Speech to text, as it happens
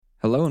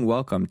Hello and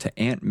welcome to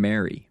Aunt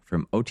Mary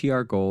from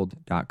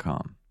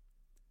OTRGold.com.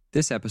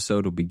 This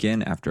episode will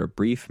begin after a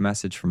brief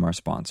message from our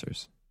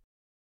sponsors.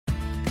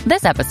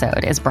 This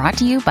episode is brought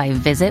to you by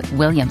Visit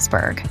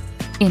Williamsburg.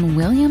 In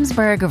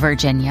Williamsburg,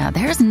 Virginia,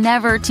 there's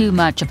never too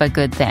much of a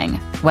good thing.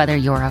 Whether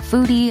you're a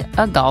foodie,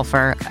 a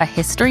golfer, a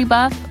history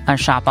buff, a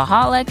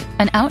shopaholic,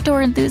 an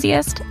outdoor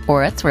enthusiast,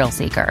 or a thrill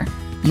seeker,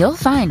 you'll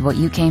find what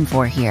you came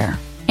for here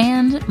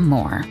and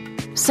more.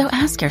 So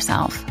ask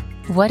yourself,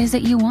 what is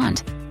it you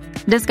want?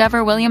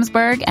 Discover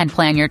Williamsburg and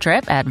plan your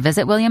trip at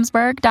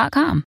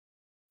visitwilliamsburg.com.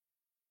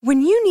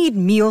 When you need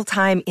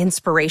mealtime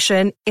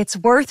inspiration, it's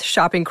worth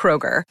shopping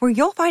Kroger, where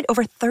you'll find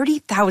over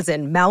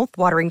 30,000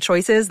 mouth-watering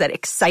choices that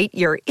excite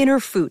your inner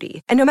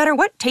foodie. And no matter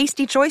what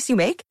tasty choice you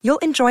make, you'll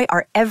enjoy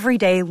our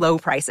everyday low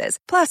prices,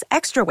 plus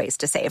extra ways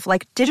to save,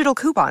 like digital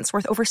coupons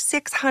worth over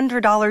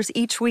 $600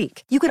 each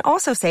week. You can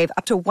also save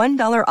up to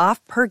 $1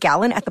 off per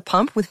gallon at the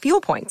pump with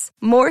fuel points.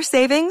 More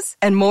savings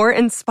and more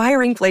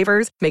inspiring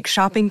flavors make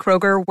shopping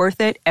Kroger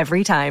worth it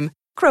every time.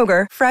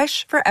 Kroger,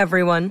 fresh for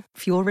everyone.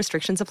 Fuel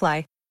restrictions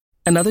apply.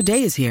 Another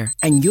day is here,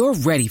 and you're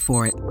ready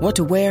for it. What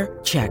to wear?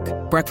 Check.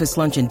 Breakfast,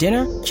 lunch, and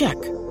dinner? Check.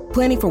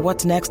 Planning for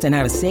what's next and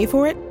how to save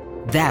for it?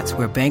 That's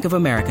where Bank of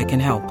America can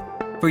help.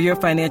 For your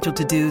financial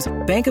to-dos,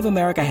 Bank of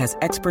America has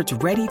experts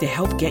ready to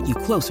help get you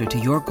closer to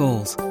your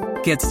goals.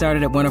 Get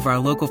started at one of our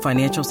local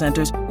financial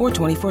centers or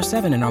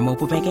 24/7 in our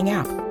mobile banking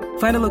app.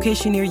 Find a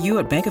location near you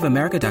at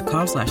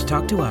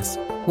bankofamerica.com/talktous.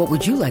 What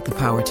would you like the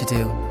power to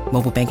do?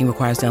 Mobile banking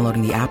requires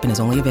downloading the app and is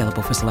only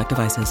available for select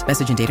devices.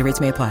 Message and data rates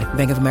may apply.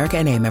 Bank of America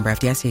N.A., member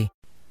FDIC.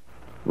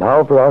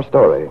 Now for our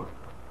story.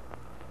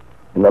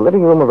 In the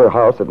living room of her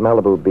house at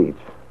Malibu Beach,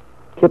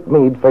 Kitt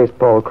Meade faced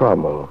Paul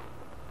Cromwell.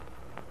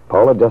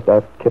 Paul had just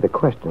asked Kitt a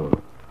question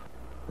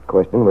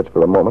which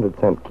for a moment had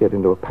sent Kitt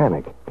into a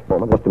panic,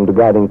 accustomed to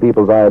guiding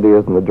people's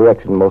ideas in the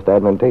direction most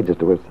advantageous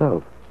to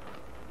herself.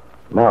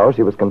 Now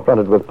she was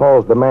confronted with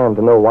Paul's demand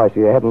to know why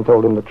she hadn't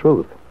told him the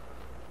truth.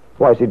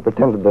 Why she'd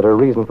pretended that her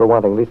reason for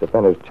wanting Lisa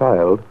Fenner's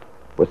child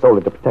was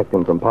solely to protect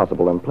him from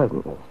possible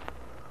unpleasantness.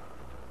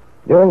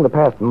 During the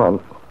past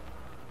month,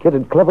 Kitt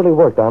had cleverly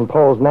worked on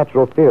Paul's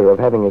natural fear of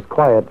having his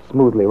quiet,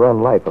 smoothly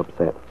run life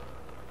upset.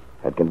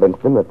 Had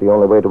convinced him that the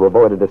only way to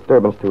avoid a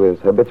disturbance to his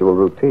habitual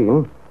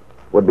routine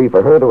would be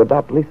for her to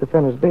adopt Lisa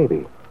Fenner's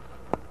baby.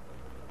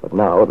 But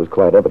now it was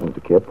quite evident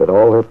to Kitt that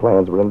all her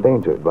plans were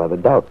endangered by the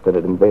doubts that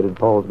had invaded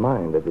Paul's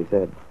mind, as he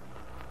said.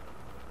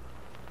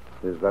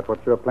 Is that what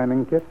you're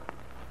planning, Kitt?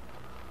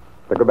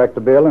 To go back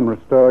to Bill and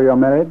restore your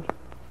marriage?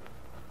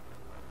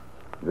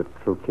 Is it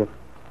true, Kitt?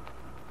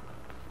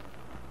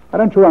 Why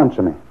don't you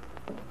answer me?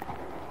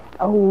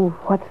 Oh,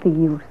 what's the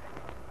use?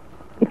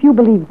 If you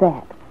believe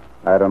that.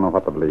 I don't know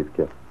what to believe,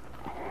 Kitt.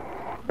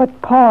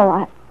 But,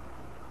 Paul,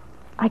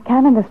 I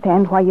can't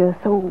understand why you're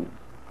so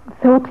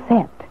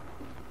upset.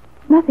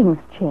 Nothing's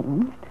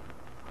changed.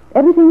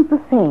 Everything's the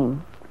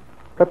same.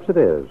 Perhaps it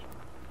is.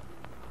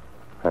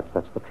 Perhaps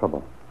that's the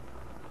trouble.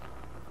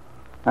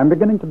 I'm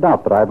beginning to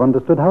doubt that I've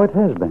understood how it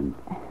has been.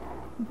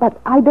 But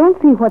I don't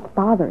see what's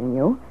bothering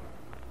you.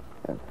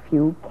 A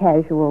few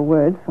casual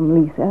words from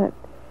Lisa.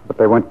 But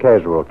they weren't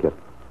casual, Kitt.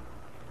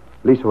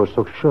 Lisa was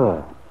so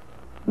sure.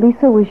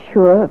 Lisa was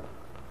sure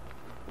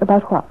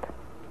about what?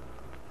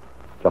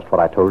 Just what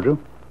I told you.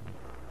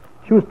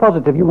 She was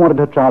positive you wanted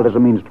her child as a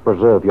means to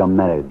preserve your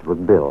marriage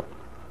with Bill.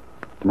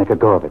 To make a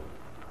go of it.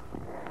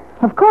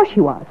 Of course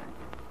she was.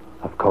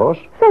 Of course.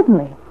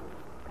 Certainly.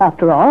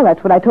 After all,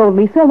 that's what I told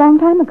Lisa a long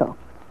time ago.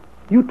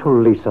 You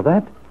told Lisa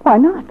that? Why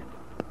not?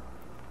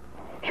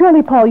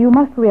 Surely, Paul, you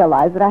must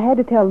realize that I had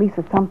to tell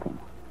Lisa something.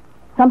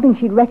 Something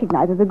she'd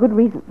recognize as a good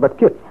reason. But,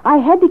 Kitt... I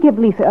had to give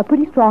Lisa a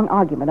pretty strong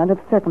argument under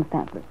the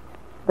circumstances.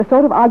 The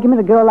sort of argument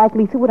a girl like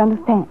Lisa would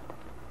understand.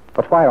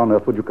 But why on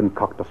earth would you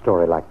concoct a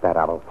story like that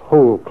out of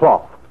whole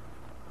cloth?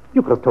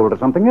 You could have told her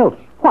something else.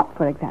 What,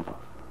 for example?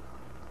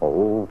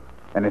 Oh,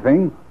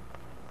 anything?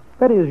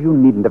 That is, you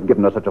needn't have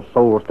given her such a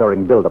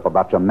soul-stirring build-up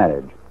about your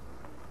marriage.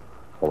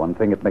 For one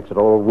thing, it makes it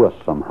all worse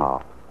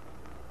somehow.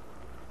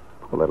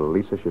 Poor little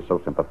Lisa, she's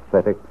so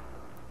sympathetic.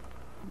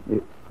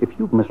 If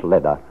you've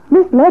misled her...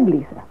 Misled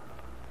Lisa?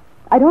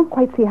 I don't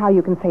quite see how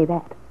you can say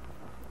that.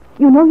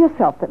 You know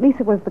yourself that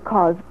Lisa was the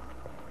cause...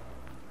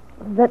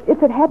 that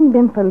if it hadn't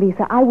been for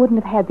Lisa, I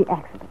wouldn't have had the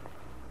accident.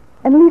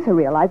 And Lisa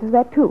realizes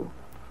that, too.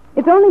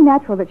 It's only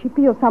natural that she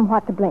feels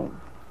somewhat to blame.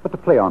 But to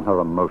play on her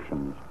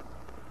emotions.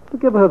 To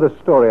give her the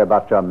story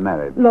about your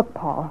marriage. Look,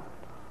 Paul,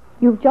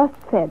 you've just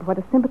said what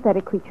a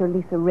sympathetic creature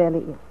Lisa really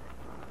is.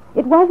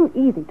 It wasn't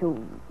easy to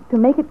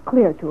make it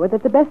clear to her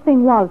that the best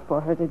thing was for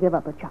her to give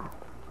up her child.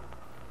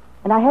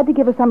 And I had to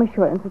give her some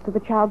assurance as to the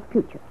child's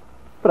future.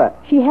 But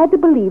She had to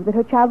believe that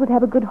her child would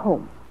have a good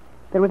home,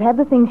 that it would have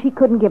the things she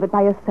couldn't give it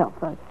by herself,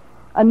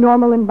 a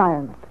normal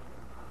environment.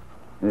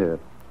 Yes.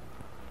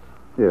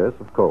 Yes,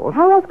 of course.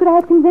 How else could I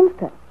have convinced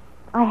her?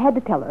 I had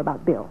to tell her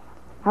about Bill,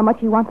 how much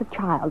he wants a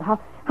child, how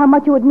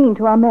much it would mean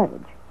to our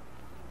marriage.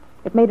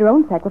 It made her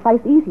own sacrifice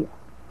easier.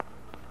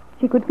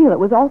 She could feel it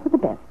was all for the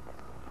best.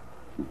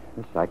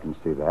 Yes, I can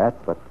see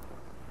that, but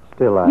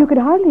still You could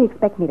hardly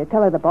expect me to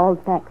tell her the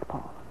bald facts,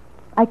 Paul.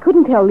 I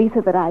couldn't tell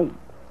Lisa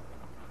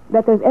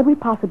that there's every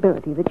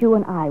possibility that you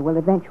and I will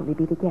eventually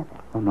be together.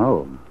 Oh,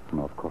 no.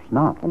 No, of course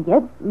not. And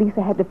yet,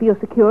 Lisa had to feel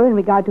secure in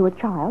regard to her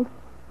child,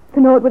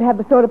 to know it would have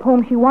the sort of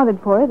home she wanted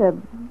for it,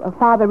 a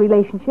father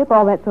relationship,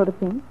 all that sort of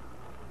thing.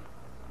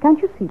 Can't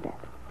you see that?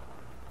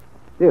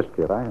 Yes,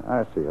 Kit,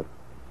 I see it.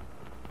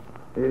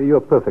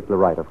 You're perfectly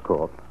right, of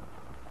course.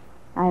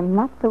 I'm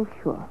not so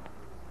sure.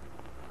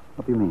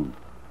 What do you mean?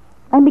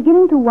 I'm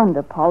beginning to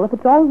wonder, Paul, if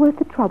it's all worth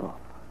the trouble.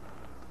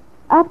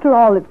 After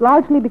all, it's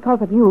largely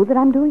because of you that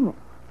I'm doing it.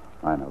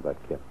 I know that,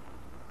 Kit.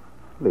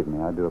 Believe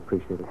me, I do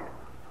appreciate it.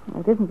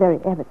 It isn't very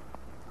evident.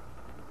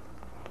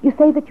 You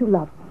say that you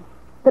love me,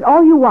 that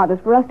all you want is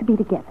for us to be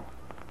together.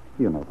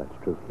 You know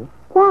that's true, Kit.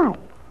 Why?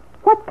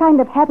 What kind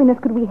of happiness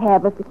could we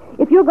have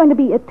if you're going to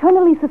be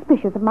eternally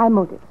suspicious of my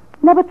motives,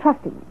 never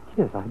trusting me?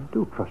 Yes, I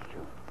do trust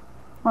you.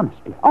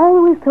 Honestly.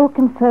 Always so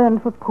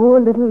concerned for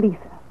poor little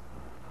Lisa.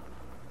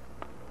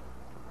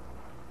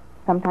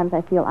 Sometimes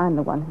I feel I'm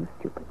the one who's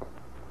stupid.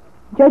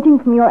 Judging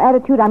from your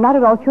attitude, I'm not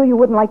at all sure you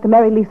wouldn't like to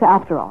marry Lisa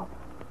after all.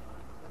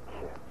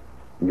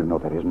 You know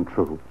that isn't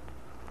true.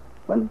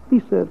 Well,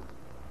 Lisa,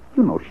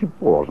 you know, she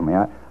bores me.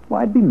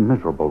 I'd be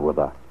miserable with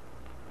her.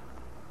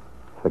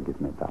 Forgive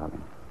me,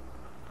 darling.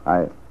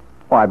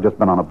 I've just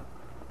been on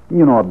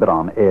a bit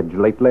on edge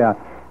lately.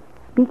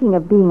 Speaking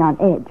of being on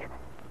edge,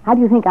 how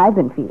do you think I've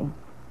been feeling?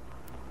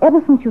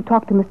 Ever since you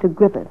talked to Mr.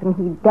 Griffith and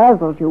he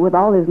dazzled you with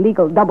all his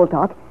legal double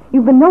talk,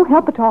 you've been no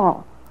help at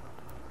all.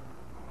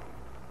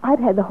 I've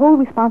had the whole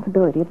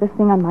responsibility of this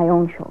thing on my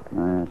own shoulders.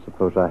 I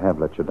suppose I have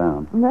let you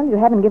down. Well, you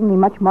haven't given me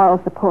much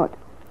moral support.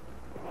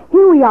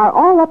 Here we are,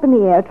 all up in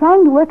the air,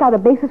 trying to work out a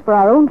basis for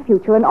our own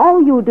future, and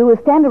all you do is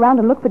stand around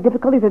and look for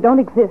difficulties that don't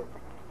exist.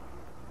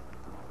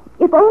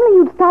 If only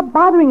you'd stop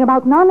bothering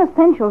about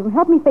non-essentials and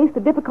help me face the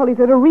difficulties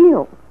that are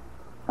real.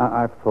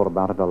 I've thought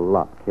about it a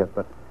lot, Kit,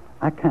 but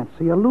I can't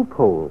see a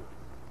loophole.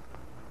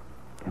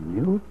 Can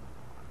you?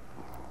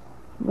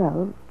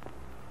 Well,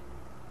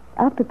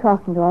 after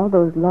talking to all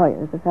those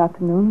lawyers this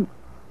afternoon,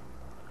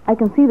 I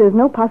can see there's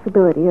no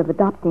possibility of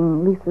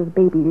adopting Lisa's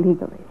baby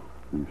legally.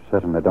 You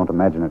certainly don't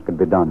imagine it could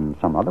be done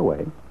some other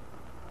way.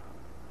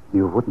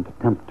 You wouldn't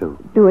attempt to.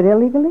 Do it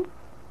illegally?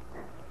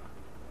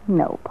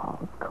 No, Paul,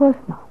 of course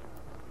not.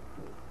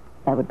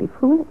 That would be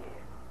foolish.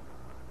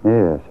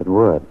 Yes, it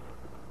would.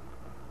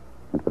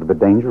 It would be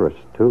dangerous,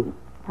 too.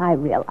 I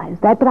realize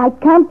that, but I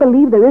can't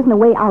believe there isn't a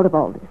way out of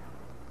all this.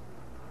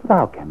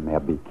 How can there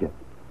be, Kit?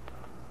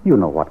 You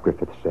know what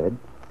Griffith said.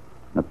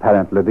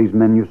 Apparently, these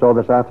men you saw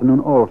this afternoon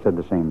all said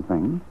the same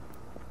thing.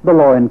 The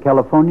law in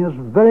California is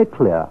very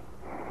clear.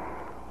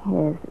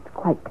 Yes, it's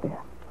quite clear.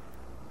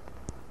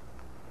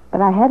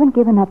 But I haven't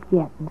given up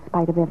yet, in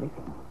spite of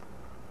everything.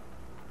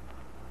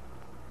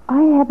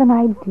 I have an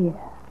idea.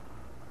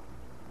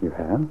 You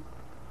have?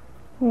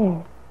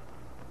 Yes.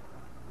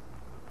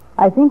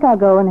 I think I'll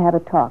go and have a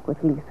talk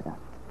with Lisa.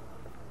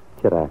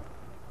 Kit,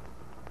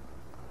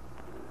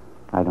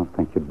 I don't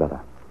think you'd better.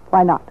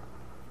 Why not?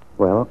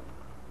 Well,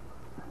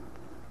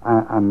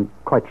 I'm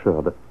quite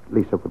sure that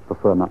Lisa would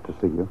prefer not to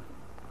see you.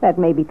 That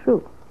may be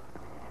true.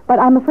 But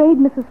I'm afraid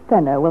Mrs.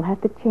 Fenner will have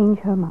to change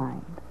her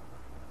mind.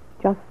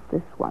 Just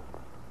this once.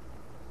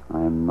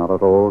 I'm not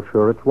at all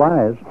sure it's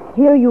wise.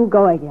 Here you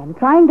go again,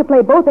 trying to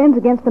play both ends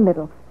against the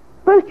middle.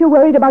 First you're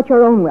worried about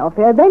your own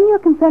welfare, then you're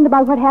concerned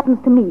about what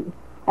happens to me.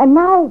 And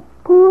now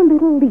poor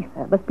little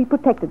Lisa must be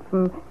protected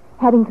from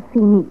having to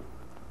see me.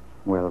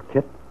 Well,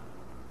 Kit,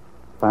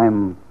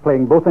 I'm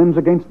playing both ends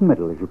against the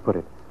middle, as you put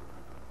it.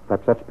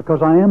 Perhaps that's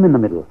because I am in the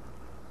middle.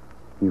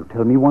 You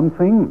tell me one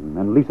thing,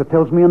 and Lisa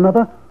tells me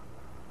another.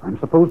 I'm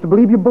supposed to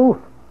believe you both.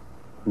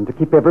 And to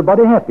keep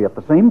everybody happy at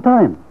the same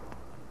time.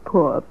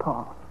 Poor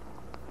Paul.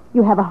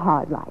 You have a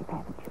hard life,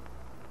 haven't you?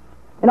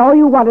 And all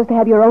you want is to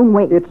have your own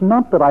way. It's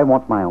not that I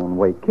want my own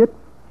way, Kit.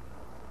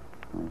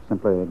 I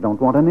simply don't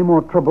want any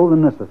more trouble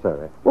than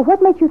necessary. Well,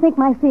 what makes you think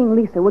my seeing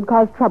Lisa would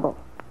cause trouble?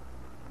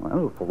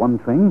 Well, for one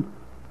thing,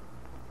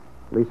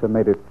 Lisa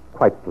made it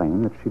quite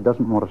plain that she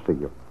doesn't want to see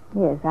you.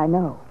 Yes, I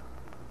know.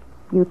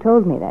 You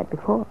told me that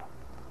before.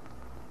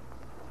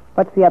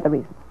 What's the other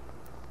reason?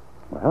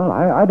 Well,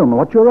 I don't know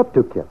what you're up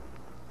to, Kit.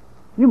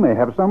 You may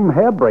have some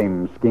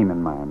harebrained scheme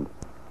in mind.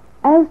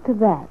 As to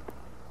that,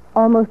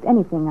 almost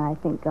anything I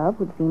think of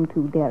would seem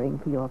too daring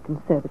for your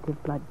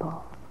conservative blood,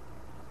 Paul.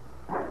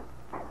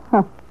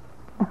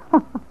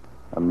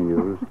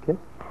 Amused, Kit?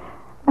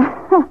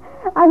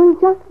 I was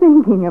just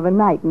thinking of a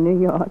night in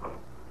New York.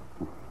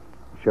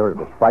 Sure, it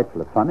was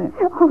frightfully funny.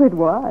 Oh, it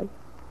was.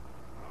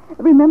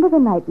 Remember the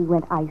night we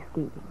went ice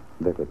skating?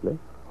 Vividly.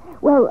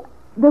 Well,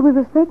 there was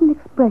a certain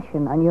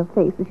expression on your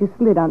face as you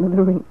slid onto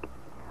the rink.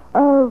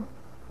 A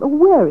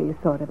wary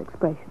sort of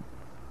expression.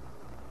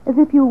 As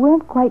if you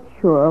weren't quite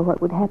sure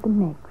what would happen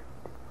next.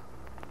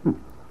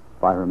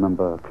 If I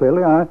remember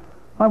clearly,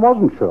 I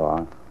wasn't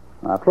sure.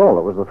 After all,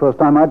 it was the first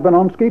time I'd been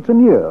on skates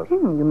in years.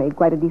 You made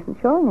quite a decent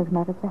showing, as a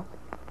matter of fact.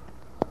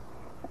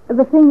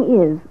 The thing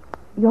is,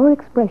 your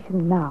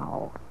expression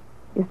now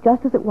is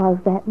just as it was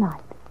that night.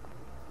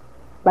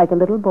 Like a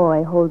little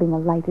boy holding a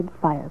lighted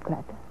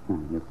firecracker.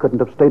 You couldn't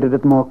have stated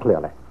it more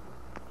clearly.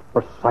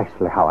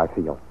 Precisely how I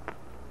feel.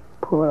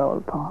 Poor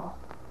old Paul.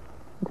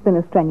 It's been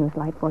a strenuous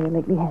life for you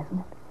lately, hasn't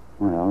it?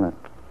 Well,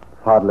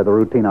 that's hardly the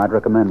routine I'd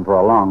recommend for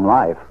a long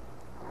life.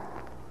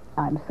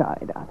 I'm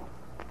sorry, darling.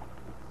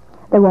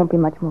 There won't be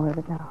much more of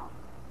it now.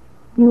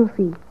 You'll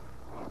see.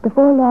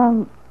 Before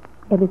long,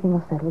 everything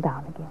will settle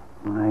down again.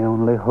 I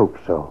only hope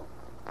so.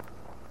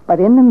 But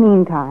in the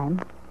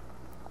meantime,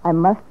 I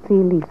must see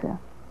Lisa.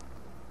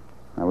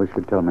 I wish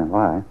you'd tell me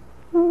why.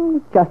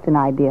 It's just an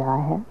idea I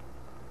have.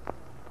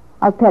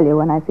 I'll tell you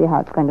when I see how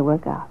it's going to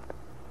work out.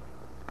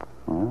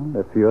 Well,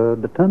 if you're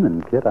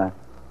determined, Kitt, I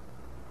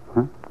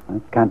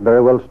can't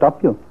very well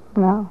stop you.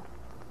 No,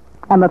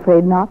 I'm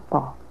afraid not,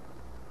 Paul.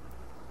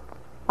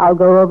 I'll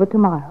go over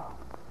tomorrow.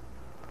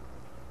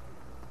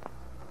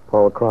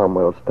 Paul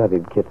Cromwell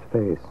studied Kitt's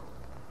face,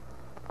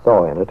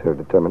 saw in it her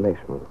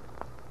determination.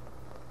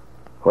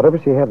 Whatever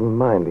she had in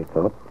mind, he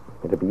thought,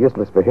 it'd be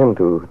useless for him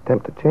to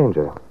attempt to change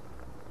her.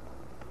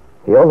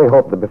 He only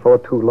hoped that before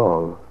too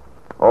long,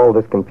 all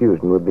this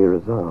confusion would be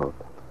resolved.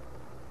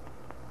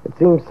 It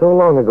seemed so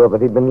long ago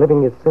that he'd been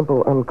living his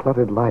simple,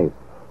 uncluttered life.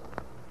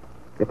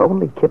 If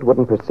only Kitt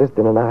wouldn't persist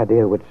in an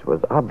idea which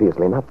was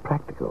obviously not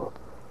practical.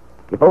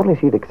 If only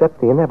she'd accept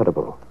the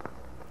inevitable.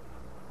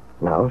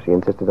 Now she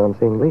insisted on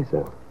seeing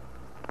Lisa.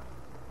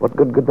 What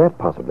good could that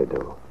possibly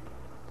do?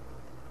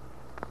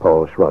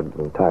 Paul shrugged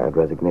in tired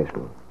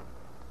resignation.